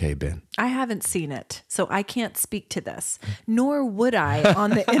you're okay, Ben. I haven't seen it, so I can't speak to this, nor would I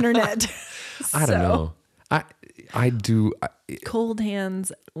on the internet. I don't know. I do. Cold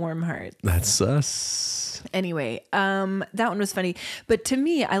hands, warm heart. That's us. Anyway, that one was funny. But to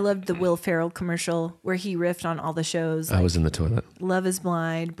me, I loved the Will Ferrell commercial where he riffed on all the shows. I was in the toilet. Love is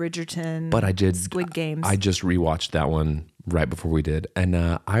Blind, Bridgerton, But I did. Squid Games. I just rewatched that one right before we did. And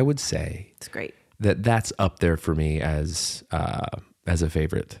I would say it's great. that's up there for me as a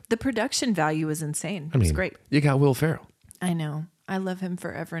favorite. The production value is insane. It's great. You got Will Ferrell. I know. I love him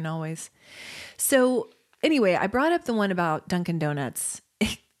forever and always. So anyway, I brought up the one about Dunkin' Donuts.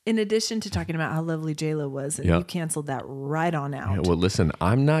 In addition to talking about how lovely J-Lo was, and you canceled that right on out. Yeah, well, listen,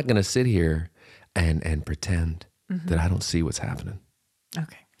 I'm not going to sit here and pretend that I don't see what's happening.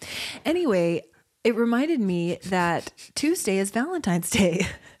 Okay. Anyway, it reminded me that Tuesday is Valentine's Day.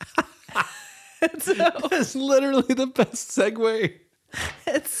 That's literally the best segue.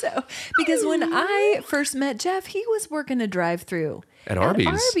 Because when I first met Jeff, he was working a drive-through at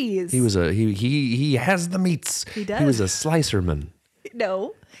Arby's. He was he has the meats. He does. He was a slicerman.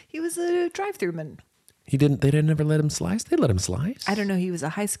 No, he was a drive-through man. They didn't ever let him slice. They let him slice. I don't know. He was a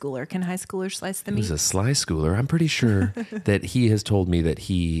high schooler. Can high schoolers slice the meat? He was a slice schooler. I'm pretty sure that he has told me that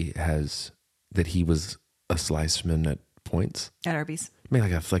he was a sliceman at points. At Arby's. Maybe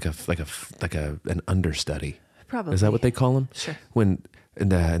like an understudy. Probably. Is that what they call him? Sure.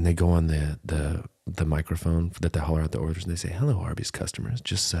 And they go on the microphone that they holler out the orders and they say, "Hello, Arby's customers.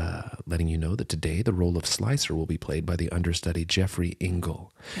 Just letting you know that today the role of slicer will be played by the understudy Jeffrey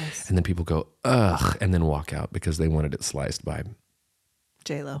Engle." Yes. And then people go, "Ugh," and then walk out because they wanted it sliced by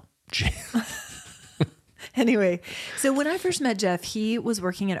J-Lo. Anyway, so when I first met Jeff, he was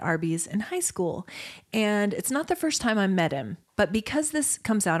working at Arby's in high school. And it's not the first time I met him. But because this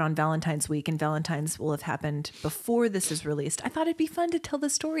comes out on Valentine's week and Valentine's will have happened before this is released, I thought it'd be fun to tell the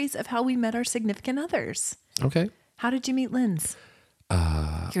stories of how we met our significant others. Okay. How did you meet Linz?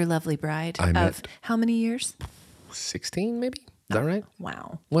 Your lovely bride of how many years? 16 maybe? Is that right?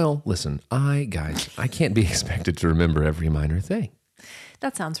 Wow. Well, listen, I can't be expected to remember every minor thing.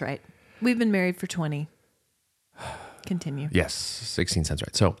 That sounds right. We've been married for 20. Continue. Yes, 16 sounds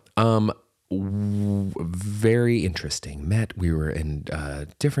right. So, very interesting. We were in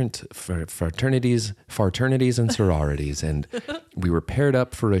different fraternities and sororities, and we were paired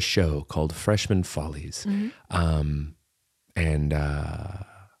up for a show called Freshman Follies. And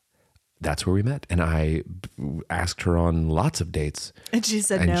that's where we met. And I asked her on lots of dates. And she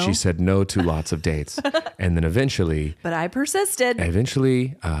said no. And she said no to lots of dates. And then eventually... But I persisted.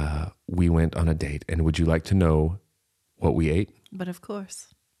 Eventually, we went on a date. And would you like to know what we ate? But of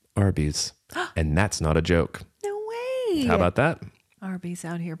course. Arby's. And that's not a joke. No way. How about that? Arby's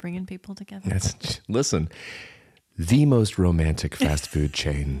out here bringing people together. Listen, the most romantic fast food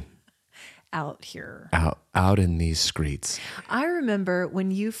chain out here. Out in these streets. I remember when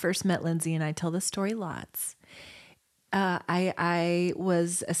you first met Lindsay, and I tell this story lots. I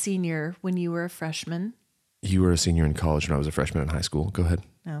was a senior when you were a freshman. You were a senior in college when I was a freshman in high school. Go ahead.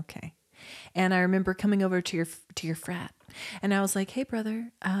 Okay. And I remember coming over to your frat, and I was like, "Hey,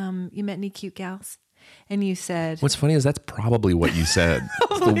 brother, you met any cute gals?" And you said, "What's funny is that's probably what you said.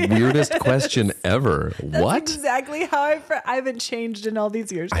 It's the weirdest question ever. That's what? Exactly how I haven't changed in all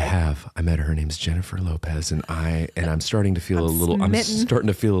these years. I have. I met her. Her name's Jennifer Lopez, and I'm starting to feel I'm starting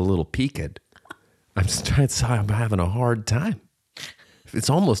to feel a little peaked. I'm having a hard time. It's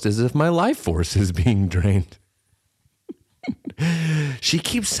almost as if my life force is being drained." She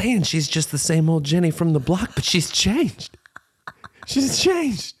keeps saying she's just the same old Jenny from the block, but she's changed. She's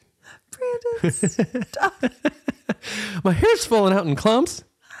changed. Brandon, stop. My hair's falling out in clumps.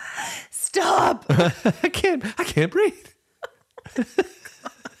 Stop. I can't breathe.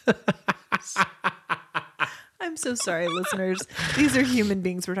 I'm so sorry, listeners. These are human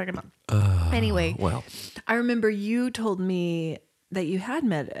beings we're talking about. Anyway, well, I remember you told me that you had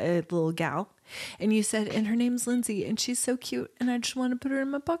met a little gal, and you said, "And her name's Lindsay, and she's so cute, and I just want to put her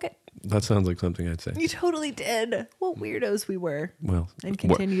in my pocket." That sounds like something I'd say. You totally did. What weirdos we were. Well, and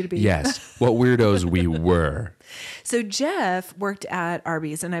continue to be. Yes, what weirdos we were. So Jeff worked at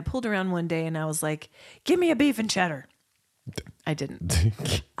Arby's, and I pulled around one day, and I was like, "Give me a beef and cheddar." I didn't.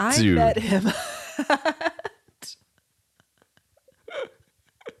 I met him.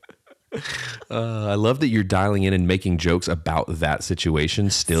 I love that you're dialing in and making jokes about that situation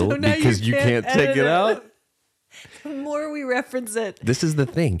still, because you can't take it out. The more we reference it, This is the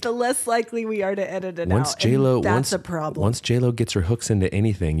thing. the less likely we are to edit it Once out. J-Lo, And that's a problem. Once J-Lo gets her hooks into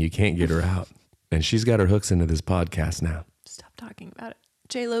anything, you can't get her out. And she's got her hooks into this podcast now. Stop talking about it.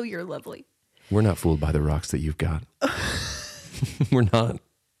 J-Lo, you're lovely. We're not fooled by the rocks that you've got. We're not.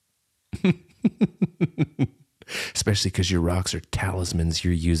 Especially because your rocks are talismans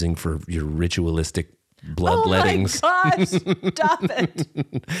you're using for your ritualistic bloodlettings. Oh my gosh, stop it.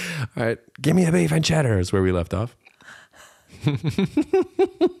 All right, give me a beef and cheddar is where we left off.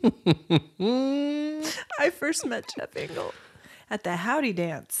 I first met Jeff Engle at the Howdy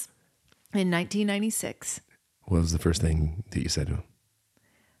Dance in 1996. What was the first thing that you said to him?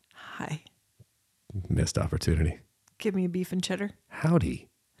 Hi, Missed opportunity. give me a beef and cheddar. Howdy.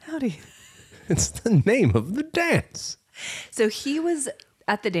 Howdy. It's the name of the dance. So he was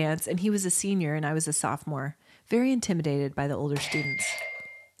at the dance and he was a senior and I was a sophomore. Very intimidated by the older students.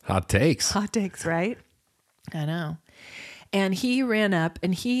 Hot takes. Hot takes, right? I know. And he ran up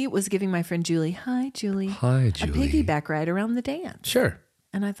and he was giving my friend Julie, hi, Julie. Hi, Julie. A piggyback ride around the dance. Sure.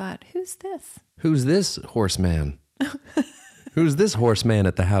 And I thought, who's this? Who's this horseman? Who's this horseman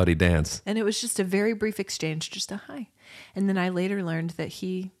at the Howdy Dance? And it was just a very brief exchange, just a hi. And then I later learned that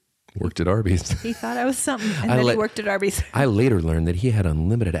he Worked at Arby's. thought I was something. And then he worked at Arby's. I later learned that he had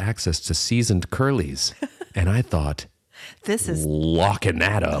unlimited access to seasoned curlies. And I thought, This is locking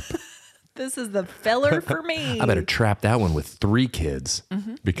that up. the feller for me. I better trap that one with 3 kids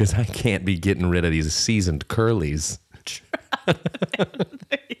because I can't be getting rid of these seasoned curlies.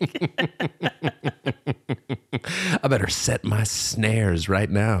 I better set my snares right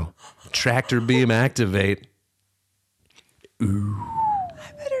now. Tractor beam activate. Ooh.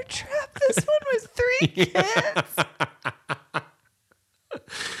 I better trap this one with 3 kids.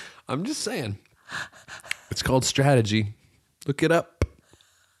 I'm just saying. It's called strategy. Look it up.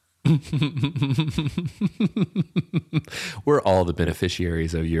 We're all the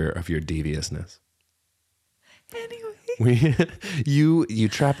beneficiaries of your deviousness. Anyway. You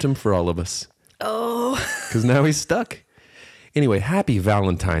trapped him for all of us. Oh. Because now he's stuck. Anyway, happy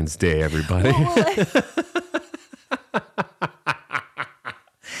Valentine's Day, everybody.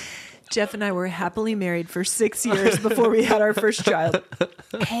 Jeff and I were happily married for 6 years before we had our first child.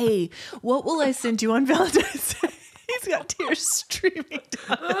 Hey, what will I send you on Valentine's Day? He's got tears streaming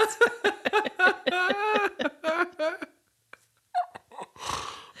down his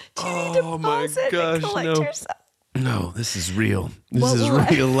Do you need to pause it and collect yourself? No, this is real. This What is will I-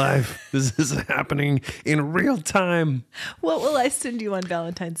 real life. This is happening in real time. What will I send you on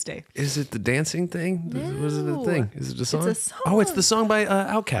Valentine's Day? Is it the dancing thing? What is it the thing? Is it a song? a song. Oh, it's the song by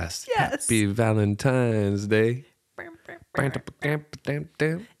Outkast. Yes. Happy Valentine's Day. Every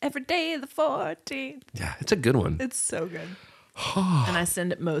day the 14th. Yeah, it's a good one. It's so good. And I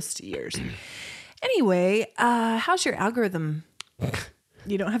send it most years. Anyway, how's your algorithm?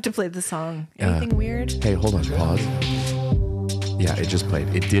 You don't have to play the song. Anything weird? Hey, hold on, pause. Yeah, it just played.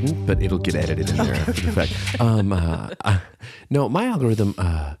 It didn't, but it'll get edited in there after the fact. No, my algorithm,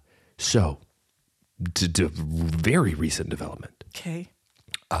 very recent development. Okay.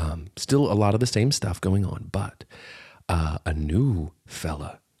 Still a lot of the same stuff going on, but a new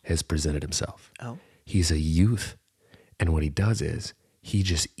fella has presented himself. Oh. He's a youth, and what he does is he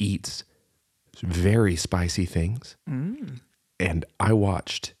just eats very spicy things. And I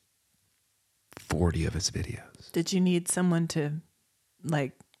watched 40 of his videos. Did you need someone to,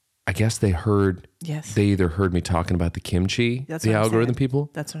 like... I guess they heard, Yes. they either heard me talking about the kimchi, That's the what I'm algorithm saying. people,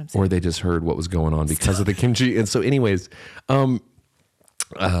 That's what I'm saying. or they just heard what was going on because of the kimchi. And so anyways, what?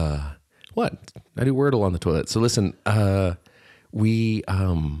 I do Wordle on the toilet. So listen,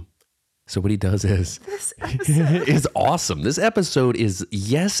 so what he does is, This episode, is awesome. This episode is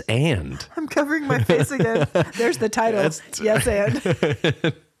yes and. I'm covering my face again. There's the title. Yes, and.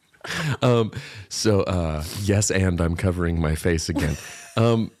 Yes, and I'm covering my face again.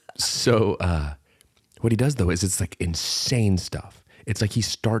 What he does though is it's like insane stuff. It's like he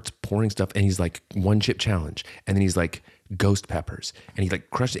starts pouring stuff and he's like 1 chip challenge, and then he's like ghost peppers, and he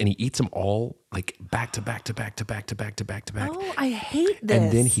like crushes and he eats them all like back to back to back to back to back to back to back. Oh, I hate this.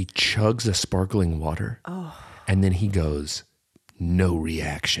 And then he chugs a sparkling water. Oh. And then he goes, no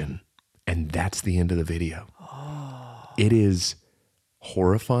reaction. And that's the end of the video. Oh. It is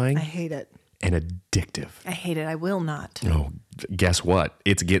horrifying. I hate it. And addictive. I hate it. I will not. Oh, guess what?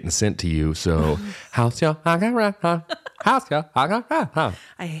 It's getting sent to you. So, how's your algorithm? How's your algorithm?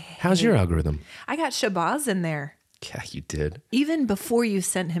 I got Shabazz in there. Yeah, you did. Even before you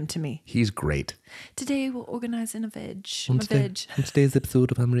sent him to me. He's great. Today we'll organize in a veg. On today's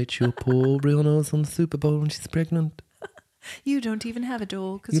episode of I'm Rich, your poor Brianna's on the Super Bowl and she's pregnant. You don't even have a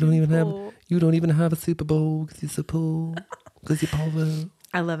doll. You don't even have a Super Bowl because you're so poor. Because you're poor.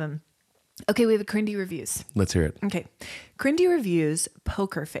 I love him. Okay, we have a Crindy Reviews. Let's hear it. Okay. Crindy Reviews,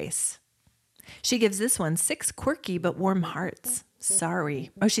 Poker Face. She gives this one 6 quirky but warm hearts.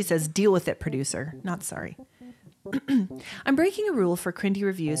 Sorry. Oh, she says, deal with it, producer. Not sorry. I'm breaking a rule for Crindy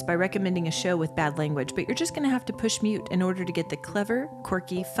Reviews by recommending a show with bad language, but you're just going to have to push mute in order to get the clever,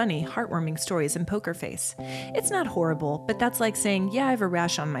 quirky, funny, heartwarming stories in Poker Face. It's not horrible, but that's like saying, yeah, I have a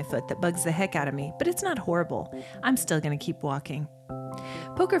rash on my foot that bugs the heck out of me, but it's not horrible. I'm still going to keep walking.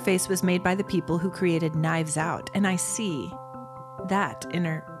 Poker Face was made by the people who created Knives Out, and I see that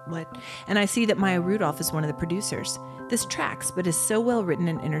And I see that Maya Rudolph is one of the producers. This tracks, but is so well written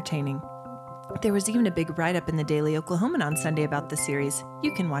and entertaining. There was even a big write-up in the Daily Oklahoman on Sunday about the series.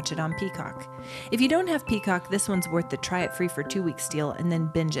 You can watch it on Peacock. If you don't have Peacock, this one's worth the try it free for 2-week deal and then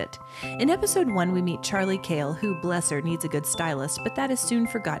binge it. In episode 1, we meet Charlie Cale, who, bless her, needs a good stylist, but that is soon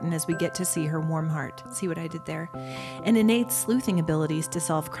forgotten as we get to see her warm heart. See what I did there? And innate sleuthing abilities to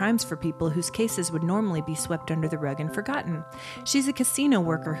solve crimes for people whose cases would normally be swept under the rug and forgotten. She's a casino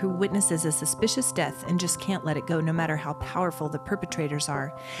worker who witnesses a suspicious death and just can't let it go no matter how powerful the perpetrators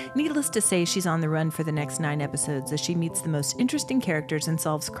are. Needless to say, she's on the run for the next 9 episodes as she meets the most interesting characters and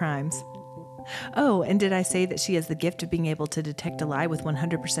solves crimes. Oh, and did I say that she has the gift of being able to detect a lie with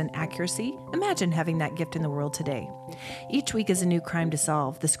 100% accuracy? Imagine having that gift in the world today. Each week is a new crime to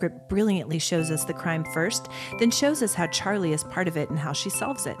solve. The script brilliantly shows us the crime first, then shows us how Charlie is part of it and how she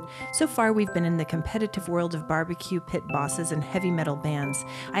solves it. So far, we've been in the competitive world of barbecue pit bosses and heavy metal bands.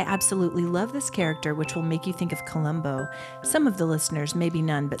 I absolutely love this character, which will make you think of Columbo. Some of the listeners, maybe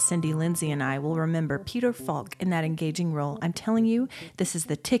none, but Cindy, Lindsay, and I will remember Peter Falk in that engaging role. I'm telling you, this is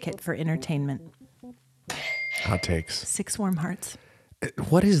the ticket for entertainment. Hot takes. 6 warm hearts.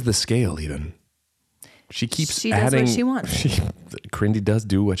 What is the scale even? She keeps she adding. Does what she wants. Crindy does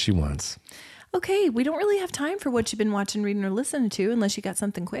do what she wants. Okay, we don't really have time for what you've been watching, reading, or listening to unless you got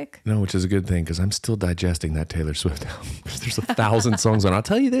something quick. No, which is a good thing because I'm still digesting that Taylor Swift album. There's 1,000 songs on. I'll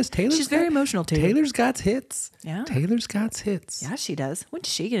tell you this, She's very emotional too. Taylor's got hits. Yeah. Taylor's got hits. Yeah, she does. When's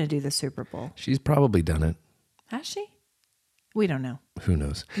she going to do the Super Bowl? She's probably done it. Has she? We don't know. Who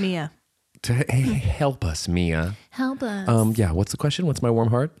knows? Mia. Hey, help us, Mia. Help us. Yeah, what's the question? What's my warm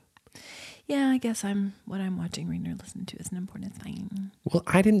heart? Yeah, I guess what I'm watching, reading, or listening to is an important thing. Well,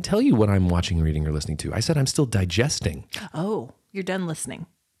 I didn't tell you what I'm watching, reading, or listening to. I said I'm still digesting. Oh, you're done listening.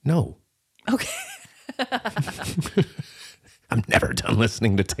 No. Okay. I'm never done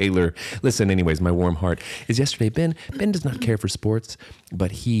listening to Taylor. Listen, anyways, my warm heart is yesterday. Ben does not care for sports,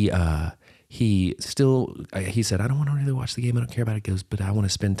 but he said, I don't want to really watch the game. I don't care about it. He goes, but I want to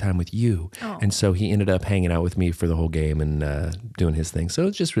spend time with you. Oh. And so he ended up hanging out with me for the whole game and doing his thing. So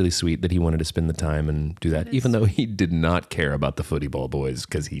it's just really sweet that he wanted to spend the time and do that, even though he did not care about the footy ball boys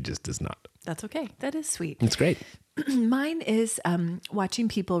because he just does not. That's okay. That is sweet. It's great. Mine is watching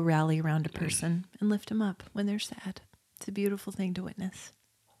people rally around a person and lift them up when they're sad. It's a beautiful thing to witness.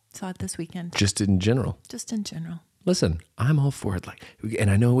 Saw it this weekend. Just in general. Listen, I'm all for it. And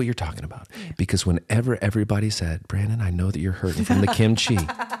I know what you're talking about. Yeah. Because whenever everybody said, Brandon, I know that you're hurting from the kimchi,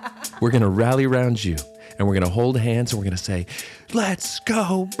 we're going to rally around you and we're going to hold hands and we're going to say, let's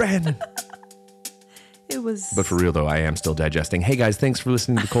go, Brandon. But for real, though, I am still digesting. Hey, guys, thanks for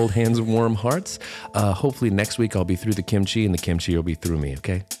listening to Cold Hands, Warm Hearts. Hopefully next week I'll be through the kimchi and the kimchi will be through me,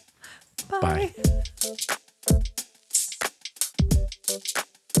 okay? Bye.